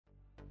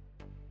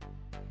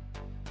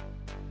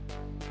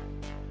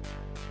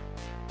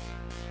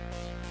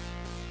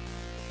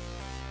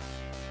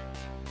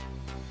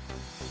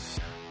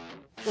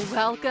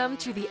Welcome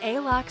to the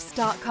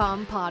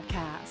ALUX.com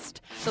podcast,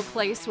 the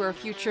place where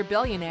future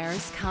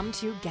billionaires come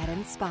to get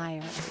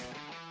inspired.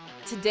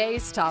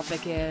 Today's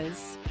topic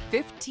is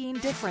 15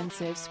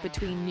 differences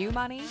between new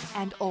money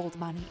and old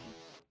money.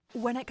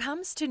 When it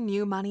comes to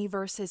new money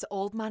versus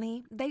old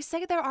money, they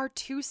say there are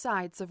two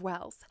sides of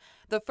wealth.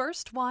 The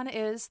first one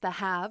is the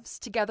haves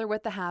together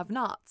with the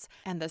have-nots,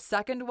 and the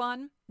second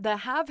one, the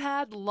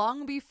have-had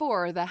long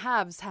before the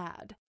haves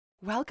had.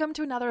 Welcome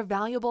to another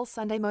valuable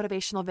Sunday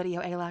motivational video,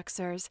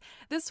 ALUXers.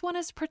 This one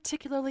is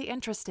particularly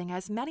interesting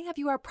as many of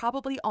you are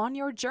probably on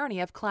your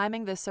journey of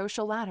climbing the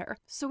social ladder,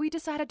 so we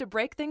decided to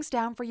break things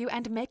down for you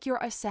and make your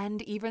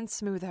ascend even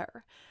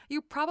smoother.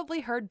 You probably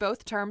heard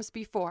both terms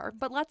before,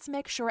 but let's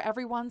make sure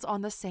everyone's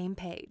on the same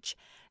page.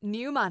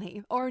 New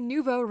money, or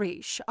nouveau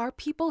riche, are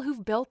people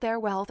who've built their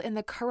wealth in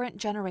the current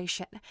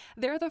generation.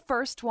 They're the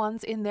first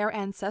ones in their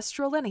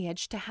ancestral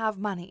lineage to have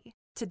money.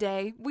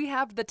 Today, we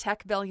have the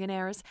tech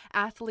billionaires,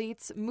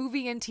 athletes,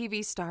 movie and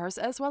TV stars,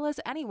 as well as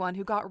anyone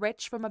who got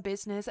rich from a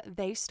business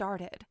they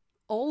started.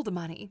 Old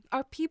money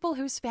are people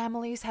whose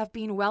families have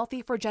been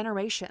wealthy for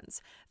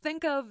generations.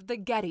 Think of the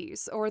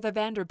Gettys or the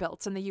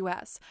Vanderbilts in the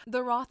US,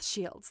 the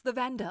Rothschilds, the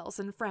Vandals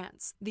in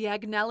France, the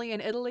Agnelli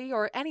in Italy,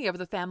 or any of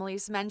the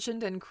families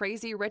mentioned in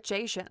Crazy Rich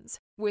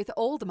Asians. With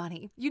old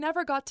money, you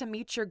never got to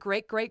meet your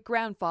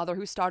great-great-grandfather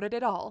who started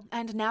it all,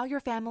 and now your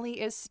family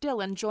is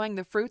still enjoying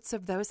the fruits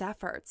of those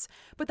efforts.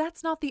 But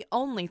that's not the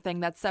only thing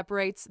that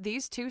separates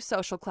these two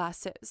social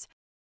classes.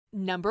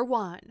 Number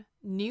 1.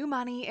 New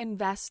money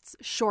invests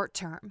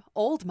short-term.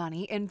 Old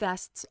money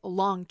invests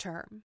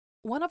long-term.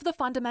 One of the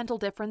fundamental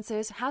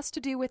differences has to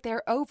do with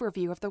their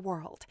overview of the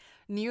world.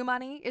 New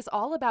money is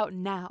all about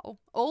now.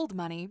 Old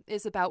money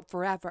is about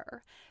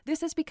forever.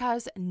 This is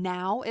because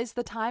now is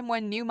the time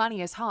when new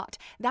money is hot.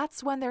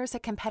 That's when there's a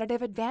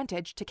competitive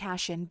advantage to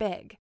cash in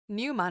big.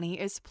 New money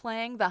is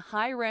playing the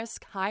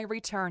high-risk,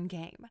 high-return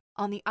game.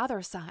 On the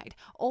other side,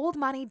 old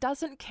money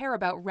doesn't care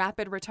about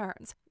rapid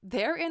returns.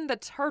 They're in the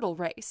turtle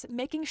race,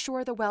 making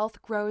sure the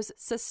wealth grows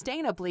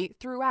sustainably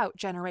throughout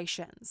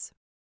generations.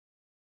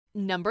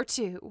 Number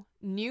 2.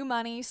 New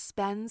money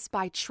spends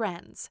by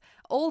trends.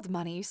 Old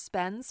money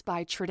spends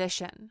by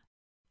tradition.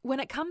 When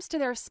it comes to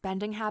their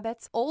spending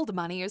habits, old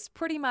money is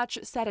pretty much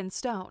set in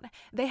stone.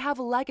 They have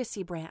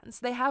legacy brands,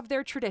 they have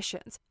their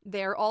traditions,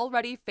 their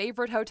already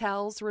favorite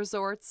hotels,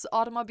 resorts,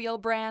 automobile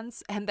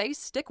brands, and they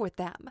stick with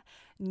them.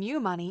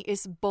 New money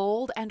is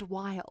bold and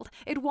wild.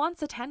 It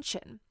wants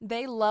attention.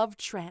 They love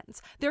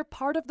trends. They're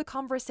part of the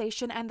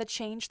conversation and the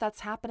change that's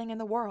happening in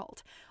the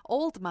world.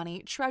 Old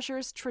money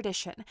treasures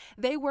tradition.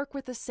 They work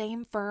with the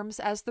same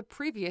firms as the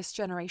previous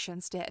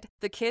generations did.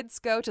 The kids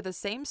go to the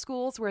same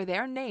schools where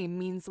their name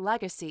means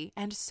legacy,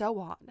 and so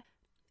on.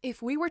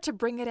 If we were to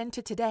bring it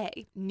into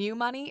today, new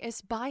money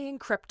is buying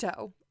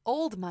crypto.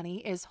 Old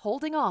money is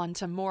holding on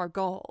to more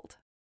gold.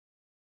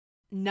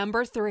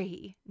 Number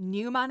 3.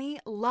 New money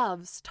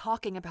loves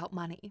talking about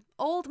money.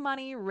 Old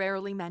money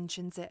rarely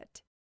mentions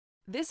it.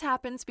 This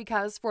happens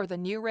because for the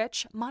new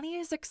rich, money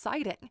is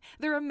exciting.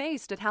 They're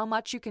amazed at how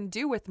much you can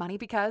do with money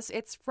because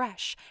it's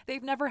fresh.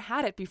 They've never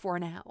had it before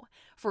now.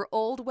 For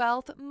old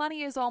wealth,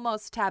 money is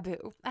almost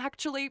taboo.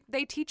 Actually,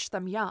 they teach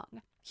them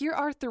young. Here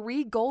are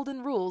 3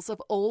 golden rules of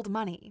old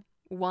money.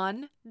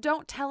 1.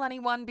 Don't tell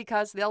anyone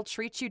because they'll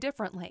treat you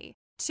differently.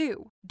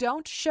 2.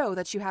 Don't show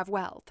that you have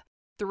wealth.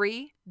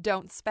 3.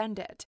 Don't spend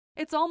it.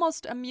 It's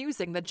almost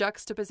amusing the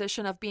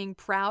juxtaposition of being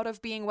proud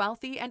of being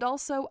wealthy and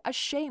also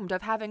ashamed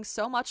of having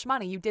so much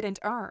money you didn't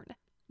earn.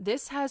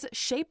 This has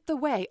shaped the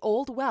way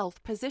old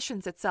wealth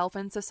positions itself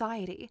in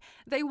society.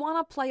 They want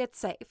to play it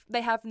safe.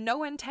 They have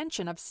no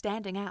intention of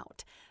standing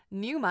out.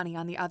 New money,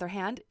 on the other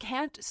hand,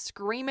 can't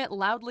scream it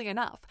loudly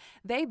enough.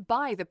 They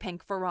buy the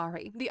pink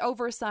Ferrari, the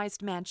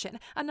oversized mansion,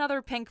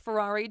 another pink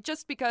Ferrari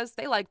just because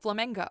they like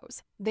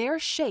flamingos. They're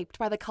shaped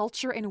by the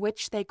culture in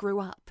which they grew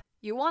up.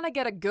 You want to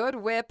get a good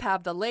whip,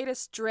 have the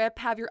latest drip,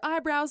 have your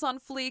eyebrows on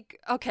fleek?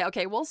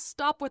 Okay, we'll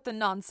stop with the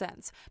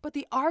nonsense. But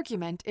the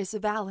argument is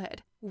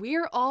valid.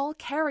 We're all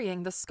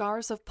carrying the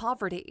scars of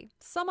poverty.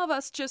 Some of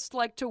us just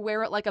like to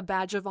wear it like a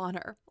badge of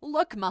honor.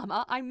 Look,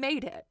 mama, I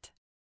made it.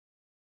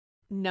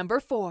 Number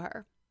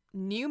 4.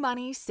 New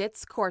money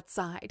sits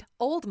courtside.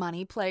 Old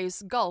money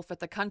plays golf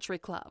at the country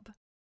club.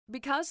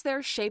 Because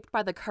they're shaped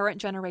by the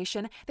current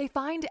generation, they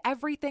find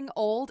everything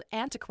old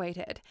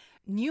antiquated.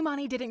 New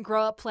money didn't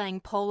grow up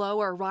playing polo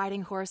or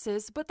riding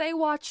horses, but they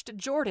watched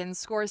Jordan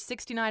score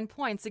 69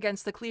 points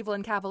against the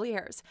Cleveland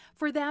Cavaliers.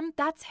 For them,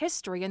 that's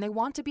history and they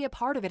want to be a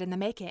part of it in the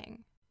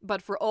making.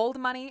 But for old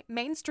money,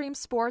 mainstream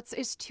sports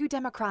is too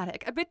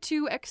democratic, a bit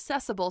too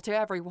accessible to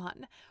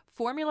everyone.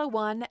 Formula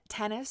One,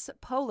 tennis,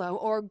 polo,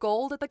 or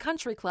gold at the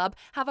country club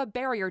have a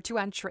barrier to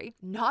entry.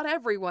 Not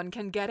everyone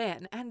can get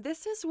in, and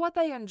this is what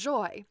they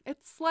enjoy.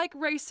 It's like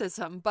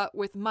racism, but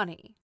with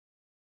money.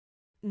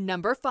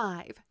 Number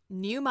 5.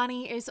 New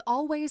money is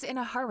always in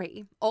a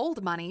hurry.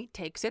 Old money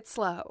takes it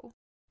slow.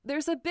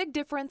 There's a big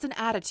difference in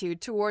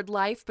attitude toward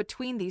life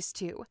between these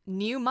two.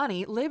 New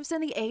money lives in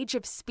the age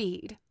of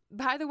speed.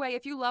 By the way,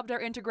 if you loved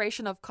our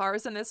integration of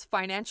cars in this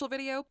financial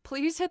video,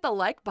 please hit the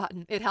like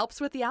button. It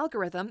helps with the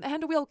algorithm,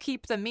 and we'll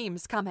keep the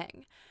memes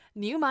coming.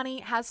 New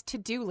Money has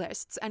to-do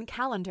lists and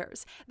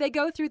calendars. They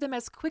go through them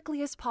as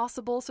quickly as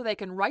possible so they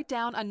can write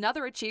down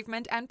another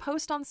achievement and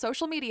post on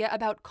social media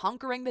about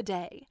conquering the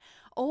day.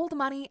 Old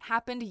Money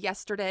happened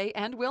yesterday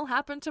and will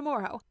happen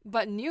tomorrow,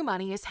 but New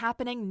Money is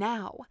happening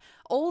now.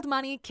 Old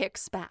Money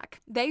kicks back.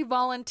 They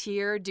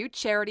volunteer, do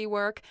charity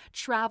work,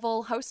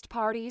 travel, host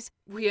parties.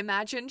 We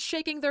imagine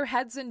shaking their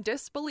heads in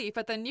disbelief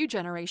at the new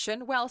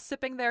generation while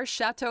sipping their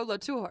Chateau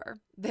Latour.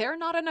 They're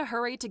not in a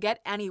hurry to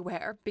get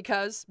anywhere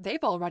because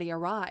they've already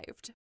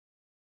arrived.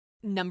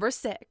 Number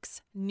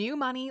 6. New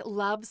Money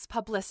loves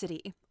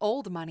publicity.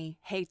 Old Money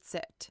hates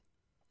it.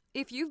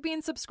 If you've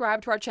been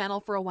subscribed to our channel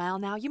for a while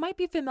now, you might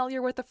be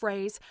familiar with the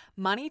phrase,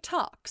 money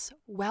talks,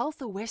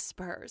 wealth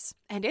whispers.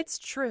 And it's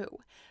true.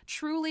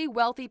 Truly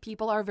wealthy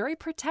people are very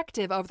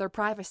protective of their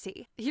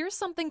privacy. Here's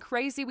something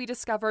crazy we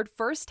discovered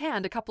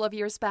firsthand a couple of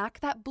years back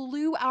that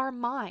blew our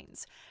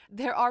minds.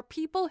 There are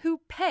people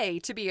who pay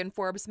to be in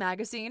Forbes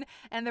magazine,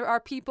 and there are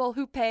people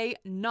who pay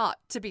not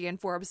to be in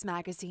Forbes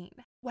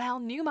magazine.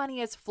 While New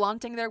Money is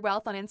flaunting their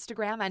wealth on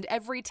Instagram and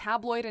every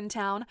tabloid in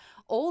town,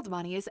 Old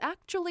Money is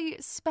actually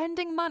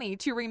spending money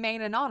to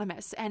remain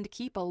anonymous and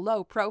keep a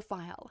low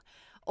profile.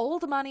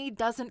 Old Money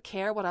doesn't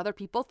care what other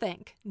people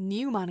think.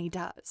 New Money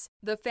does.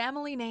 The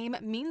family name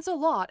means a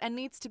lot and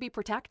needs to be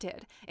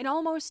protected. In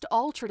almost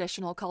all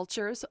traditional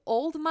cultures,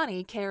 Old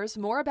Money cares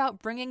more about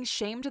bringing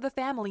shame to the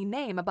family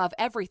name above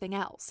everything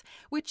else,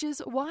 which is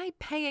why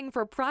paying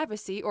for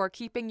privacy or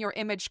keeping your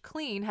image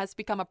clean has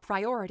become a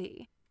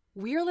priority.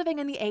 We're living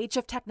in the age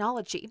of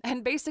technology,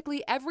 and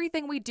basically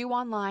everything we do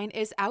online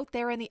is out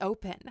there in the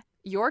open.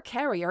 Your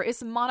carrier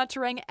is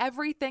monitoring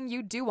everything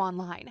you do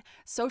online.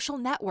 Social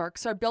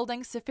networks are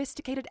building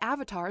sophisticated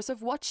avatars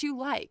of what you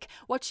like,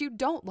 what you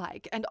don't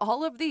like, and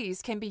all of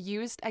these can be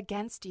used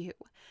against you.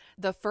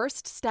 The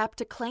first step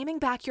to claiming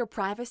back your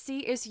privacy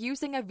is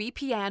using a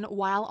VPN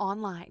while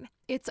online.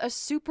 It's a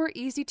super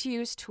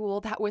easy-to-use tool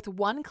that with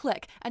one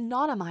click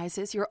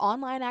anonymizes your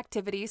online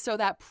activity so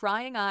that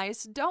prying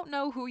eyes don't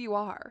know who you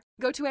are.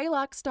 Go to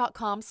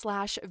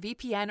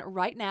alox.com/VPN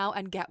right now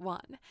and get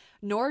one.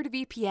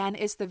 NordVPN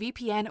is the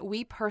VPN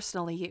we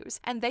personally use,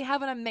 and they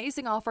have an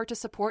amazing offer to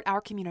support our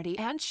community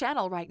and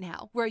channel right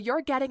now, where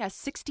you're getting a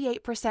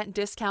 68%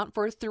 discount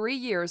for 3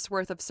 years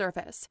worth of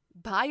service.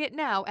 Buy it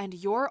now and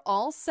you're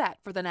all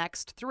set for the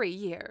next 3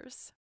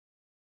 years.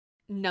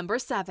 Number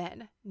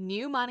 7.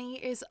 New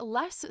Money is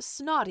less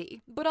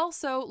snotty, but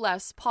also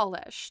less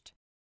polished.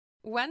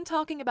 When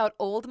talking about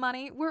Old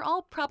Money, we're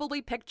all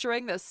probably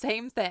picturing the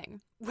same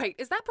thing. Wait,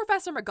 is that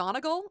Professor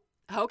McGonagall?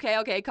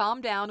 Okay, calm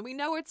down. We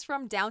know it's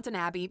from Downton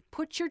Abbey.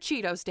 Put your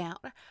Cheetos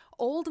down.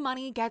 Old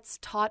Money gets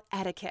taught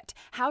etiquette,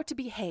 how to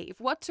behave,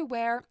 what to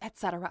wear,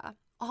 etc.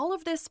 All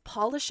of this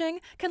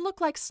polishing can look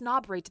like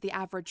snobbery to the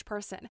average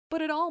person,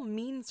 but it all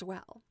means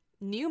well.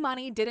 New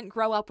Money didn't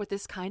grow up with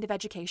this kind of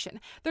education.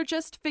 They're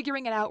just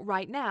figuring it out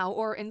right now,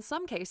 or in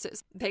some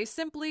cases, they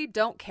simply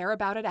don't care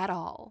about it at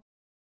all.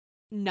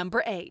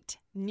 Number 8.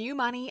 New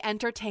Money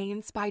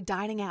entertains by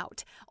dining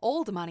out.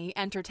 Old Money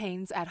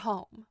entertains at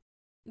home.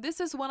 This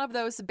is one of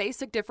those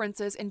basic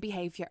differences in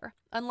behavior.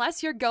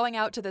 Unless you're going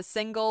out to the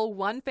single,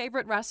 one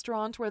favorite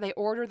restaurant where they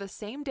order the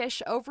same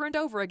dish over and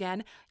over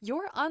again,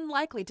 you're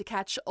unlikely to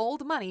catch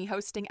Old Money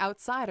hosting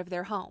outside of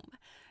their home.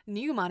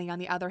 New Money, on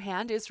the other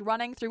hand, is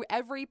running through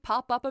every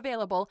pop-up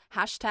available,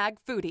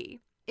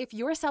 #foodie. If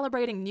you're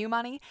celebrating New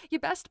Money, you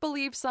best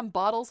believe some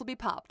bottles will be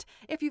popped.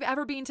 If you've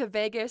ever been to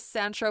Vegas,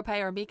 Saint-Tropez,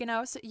 or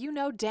Mykonos, you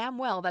know damn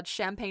well that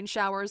champagne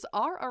showers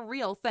are a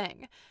real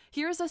thing.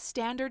 Here's a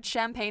standard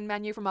champagne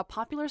menu from a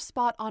popular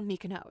spot on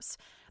Mykonos.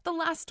 The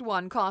last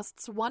one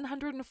costs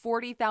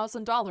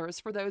 $140,000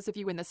 for those of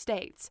you in the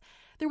States.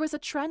 There was a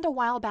trend a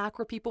while back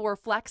where people were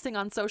flexing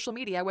on social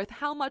media with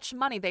how much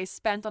money they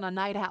spent on a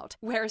night out,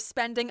 where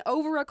spending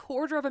over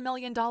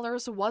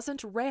 $250,000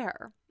 wasn't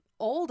rare.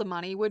 Old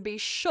Money would be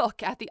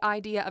shook at the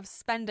idea of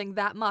spending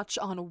that much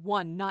on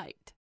one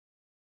night.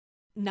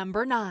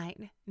 Number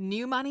 9.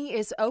 New Money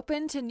is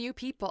open to new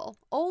people.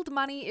 Old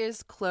Money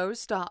is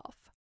closed off.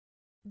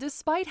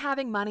 Despite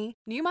having money,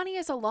 New Money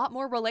is a lot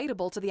more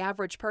relatable to the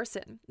average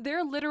person.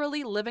 They're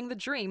literally living the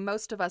dream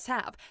most of us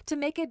have, to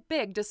make it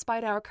big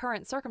despite our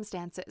current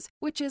circumstances,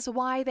 which is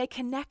why they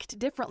connect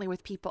differently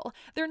with people.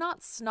 They're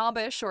not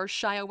snobbish or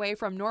shy away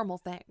from normal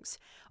things.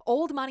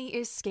 Old Money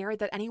is scared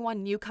that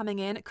anyone new coming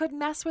in could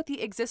mess with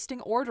the existing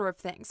order of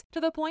things,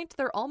 to the point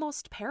they're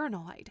almost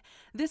paranoid.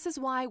 This is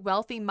why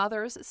wealthy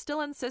mothers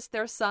still insist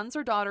their sons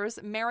or daughters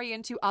marry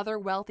into other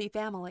wealthy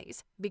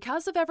families.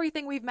 Because of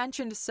everything we've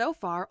mentioned so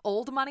far,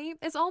 Old Money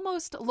is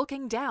almost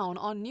looking down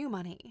on New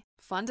Money.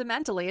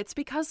 Fundamentally, it's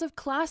because of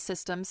class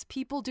systems.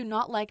 People do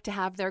not like to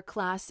have their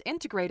class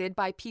integrated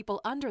by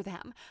people under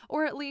them,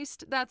 or at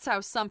least that's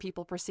how some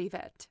people perceive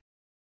it.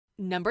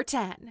 Number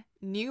 10.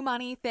 New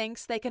Money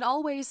thinks they can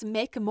always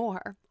make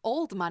more.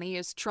 Old Money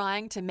is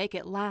trying to make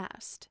it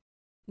last.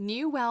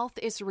 New wealth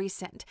is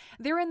recent.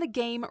 They're in the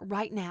game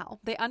right now.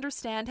 They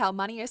understand how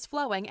money is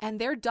flowing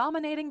and they're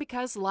dominating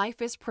because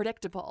life is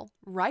predictable.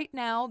 Right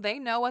now, they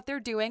know what they're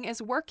doing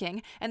is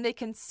working and they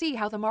can see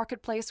how the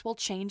marketplace will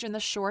change in the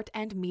short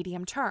and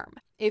medium term.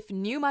 If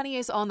new money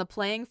is on the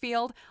playing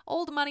field,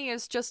 old money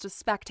is just a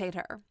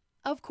spectator.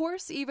 Of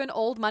course, even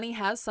old money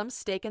has some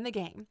stake in the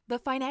game. The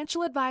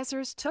financial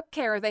advisors took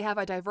care they have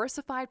a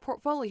diversified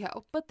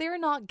portfolio, but they're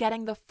not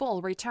getting the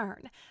full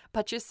return.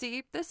 But you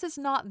see, this is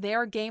not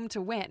their game to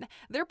win.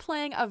 They're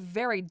playing a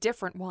very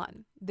different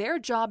one. Their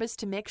job is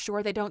to make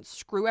sure they don't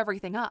screw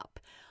everything up.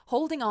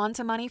 Holding on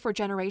to money for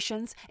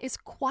generations is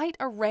quite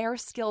a rare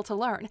skill to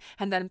learn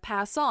and then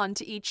pass on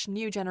to each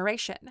new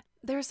generation.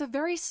 There's a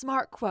very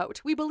smart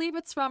quote. We believe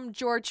it's from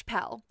George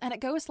Pell, and it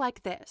goes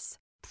like this.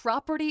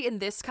 Property in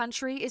this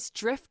country is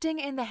drifting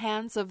in the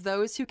hands of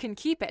those who can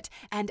keep it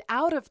and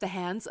out of the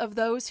hands of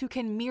those who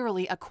can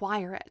merely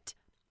acquire it.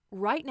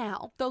 Right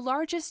now, the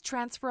largest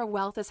transfer of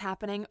wealth is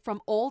happening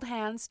from old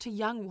hands to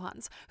young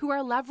ones who are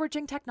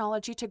leveraging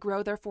technology to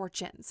grow their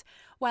fortunes.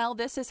 While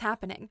this is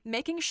happening,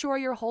 making sure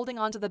you're holding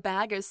onto the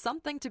bag is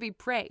something to be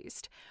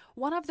praised.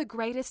 One of the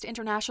greatest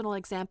international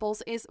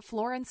examples is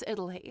Florence,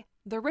 Italy.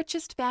 The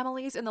richest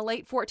families in the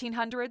late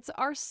 1400s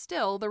are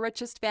still the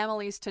richest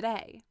families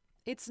today.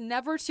 It's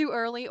never too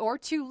early or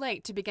too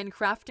late to begin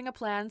crafting a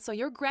plan so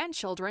your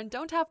grandchildren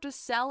don't have to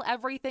sell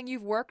everything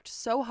you've worked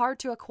so hard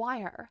to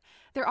acquire.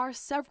 There are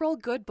several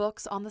good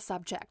books on the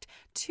subject,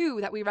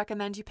 2 that we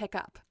recommend you pick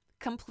up.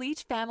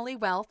 Complete Family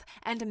Wealth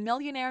and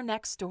Millionaire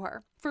Next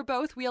Door. For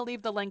both, we'll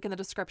leave the link in the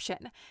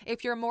description.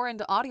 If you're more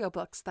into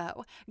audiobooks,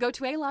 though, go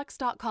to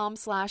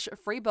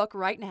alux.com/freebook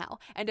right now.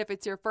 And if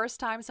it's your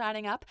first time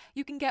signing up,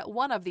 you can get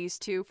one of these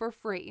 2 for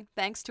free,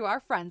 thanks to our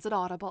friends at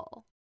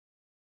Audible.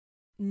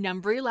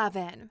 Number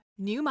 11.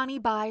 New money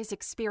buys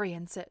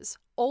experiences.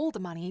 Old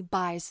money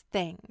buys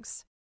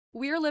things.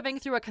 We're living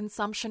through a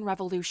consumption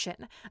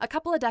revolution. A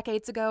couple of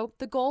decades ago,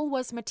 the goal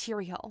was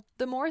material.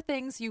 The more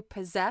things you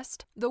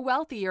possessed, the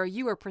wealthier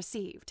you were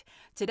perceived.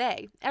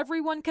 Today,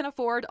 everyone can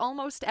afford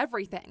almost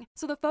everything,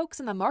 so the folks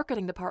in the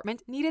marketing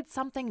department needed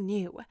something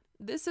new.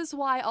 This is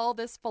why all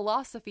this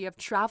philosophy of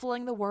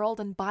traveling the world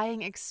and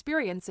buying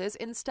experiences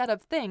instead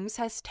of things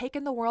has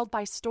taken the world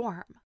by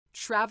storm.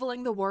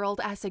 Traveling the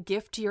world as a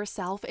gift to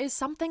yourself is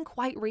something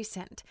quite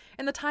recent.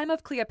 In the time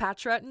of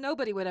Cleopatra,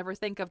 nobody would ever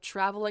think of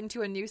traveling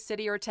to a new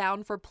city or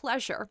town for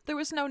pleasure. There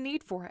was no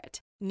need for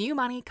it. New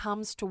money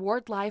comes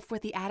toward life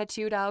with the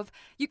attitude of,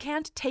 you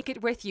can't take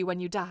it with you when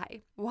you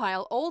die,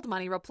 while old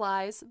money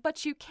replies,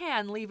 but you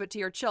can leave it to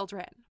your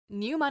children.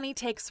 New money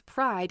takes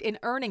pride in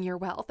earning your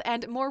wealth,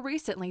 and more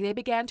recently they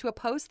began to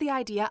oppose the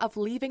idea of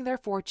leaving their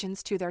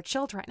fortunes to their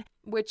children,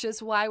 which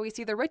is why we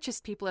see the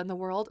richest people in the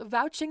world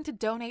vouching to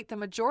donate the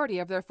majority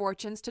of their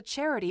fortunes to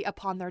charity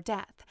upon their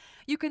death.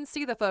 You can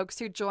see the folks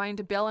who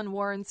joined Bill and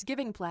Warren's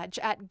Giving Pledge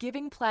at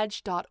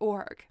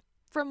givingpledge.org.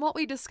 From what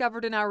we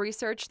discovered in our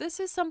research, this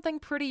is something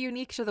pretty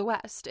unique to the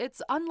West.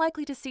 It's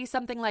unlikely to see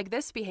something like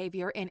this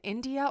behavior in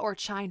India or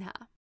China.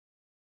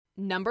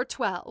 Number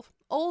 12.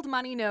 Old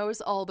money knows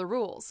all the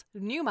rules.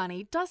 New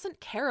money doesn't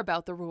care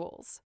about the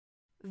rules.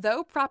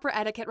 Though proper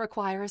etiquette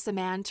requires a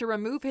man to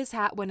remove his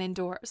hat when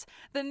indoors,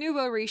 the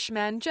nouveau riche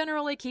men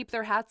generally keep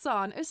their hats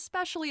on,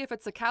 especially if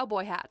it's a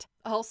cowboy hat.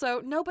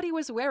 Also, nobody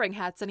was wearing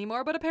hats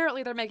anymore, but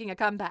apparently they're making a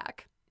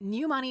comeback.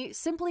 New money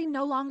simply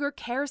no longer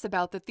cares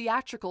about the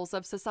theatricals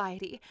of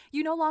society.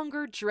 You no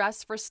longer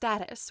dress for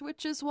status,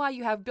 which is why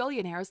you have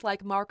billionaires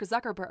like Mark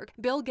Zuckerberg,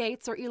 Bill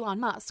Gates, or Elon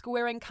Musk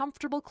wearing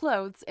comfortable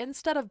clothes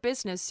instead of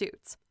business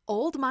suits.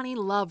 Old money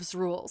loves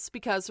rules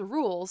because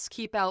rules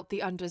keep out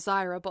the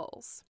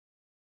undesirables.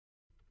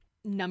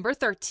 Number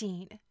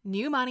 13.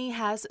 New money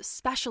has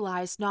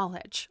specialized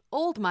knowledge.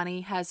 Old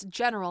money has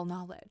general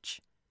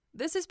knowledge.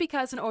 This is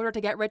because in order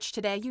to get rich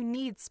today, you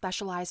need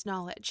specialized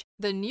knowledge.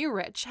 The new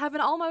rich have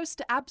an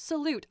almost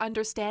absolute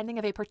understanding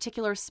of a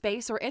particular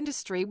space or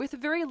industry with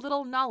very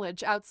little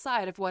knowledge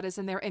outside of what is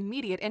in their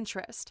immediate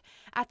interest.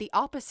 At the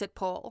opposite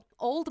pole,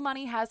 old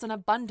money has an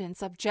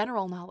abundance of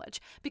general knowledge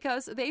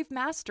because they've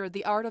mastered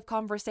the art of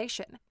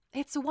conversation.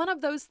 It's one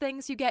of those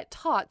things you get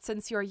taught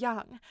since you're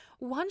young.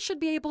 One should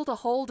be able to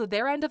hold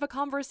their end of a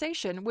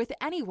conversation with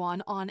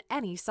anyone on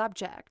any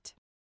subject.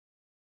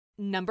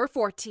 Number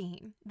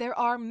 14. There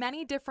are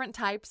many different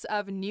types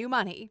of new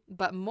money,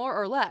 but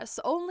more or less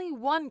only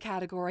one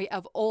category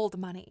of old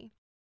money.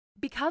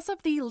 Because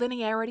of the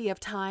linearity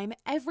of time,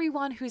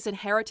 everyone who's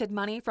inherited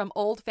money from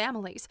old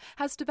families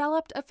has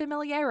developed a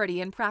familiarity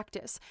in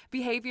practice,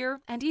 behavior,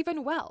 and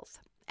even wealth.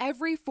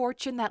 Every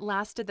fortune that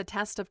lasted the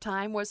test of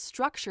time was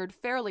structured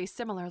fairly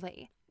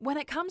similarly. When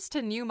it comes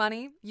to new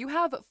money, you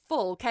have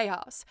full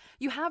chaos.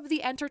 You have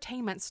the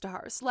entertainment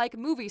stars, like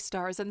movie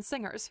stars and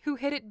singers, who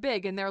hit it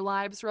big and their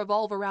lives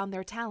revolve around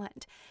their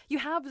talent. You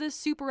have the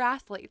super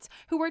athletes,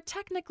 who are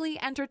technically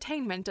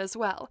entertainment as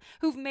well,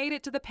 who've made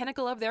it to the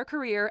pinnacle of their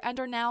career and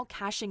are now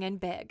cashing in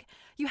big.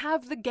 You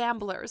have the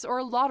gamblers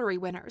or lottery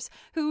winners,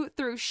 who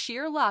through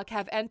sheer luck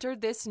have entered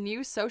this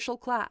new social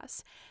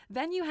class.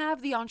 Then you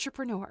have the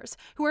entrepreneurs,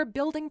 who are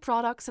building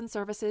products and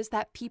services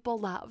that people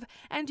love,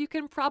 and you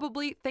can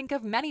probably think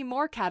of many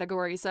more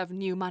categories of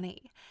new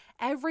money.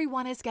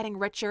 Everyone is getting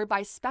richer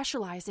by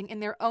specializing in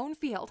their own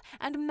field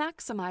and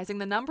maximizing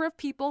the number of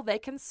people they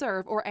can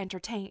serve or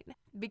entertain.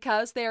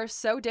 Because they are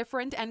so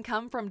different and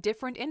come from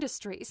different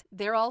industries,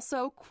 they're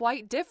also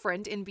quite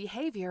different in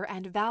behavior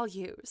and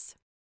values.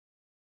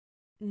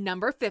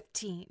 Number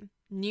 15.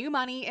 New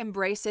money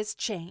embraces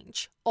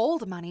change.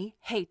 Old money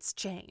hates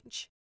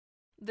change.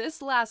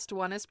 This last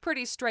one is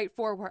pretty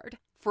straightforward.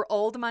 For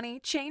old money,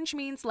 change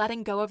means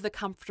letting go of the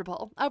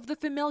comfortable, of the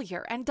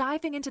familiar, and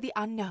diving into the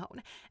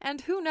unknown.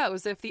 And who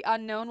knows if the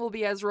unknown will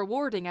be as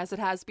rewarding as it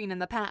has been in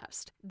the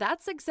past.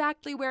 That's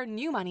exactly where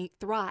new money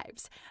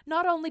thrives.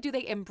 Not only do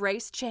they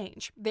embrace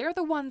change, they're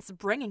the ones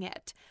bringing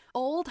it.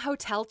 Old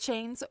hotel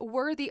chains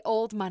were the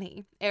old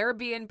money.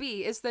 Airbnb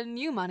is the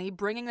new money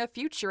bringing the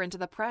future into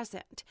the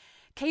present.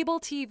 Cable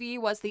TV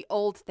was the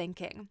old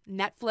thinking.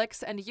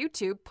 Netflix and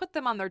YouTube put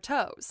them on their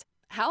toes.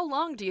 How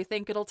long do you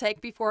think it'll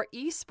take before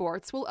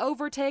esports will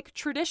overtake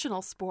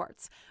traditional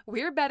sports?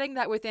 We're betting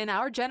that within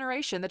our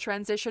generation, the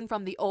transition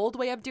from the old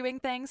way of doing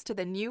things to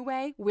the new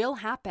way will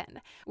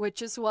happen,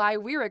 which is why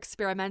we're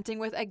experimenting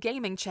with a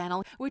gaming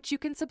channel, which you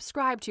can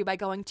subscribe to by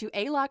going to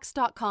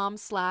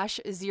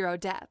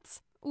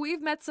alux.com/0deaths.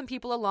 We've met some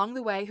people along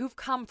the way who've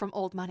come from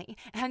old money,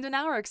 and in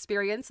our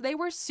experience, they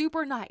were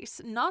super nice,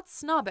 not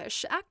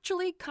snobbish,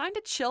 actually kind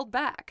of chilled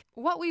back.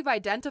 What we've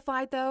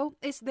identified, though,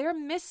 is they're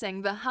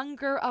missing the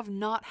hunger of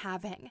not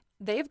having.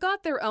 They've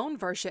got their own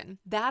version,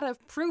 that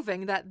of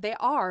proving that they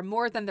are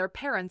more than their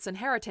parents'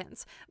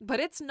 inheritance,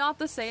 but it's not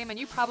the same, and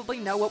you probably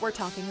know what we're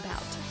talking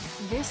about.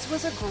 This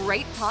was a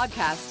great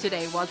podcast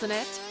today, wasn't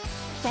it?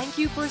 Thank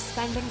you for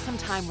spending some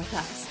time with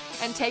us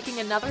and taking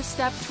another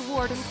step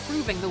toward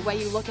improving the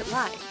way you look at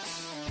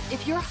life.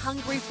 If you're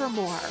hungry for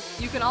more,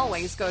 you can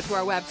always go to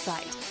our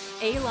website,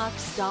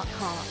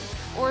 alux.com,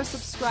 or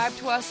subscribe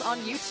to us on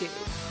YouTube.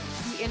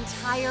 The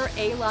entire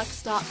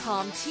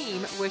alux.com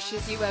team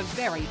wishes you a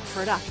very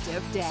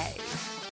productive day.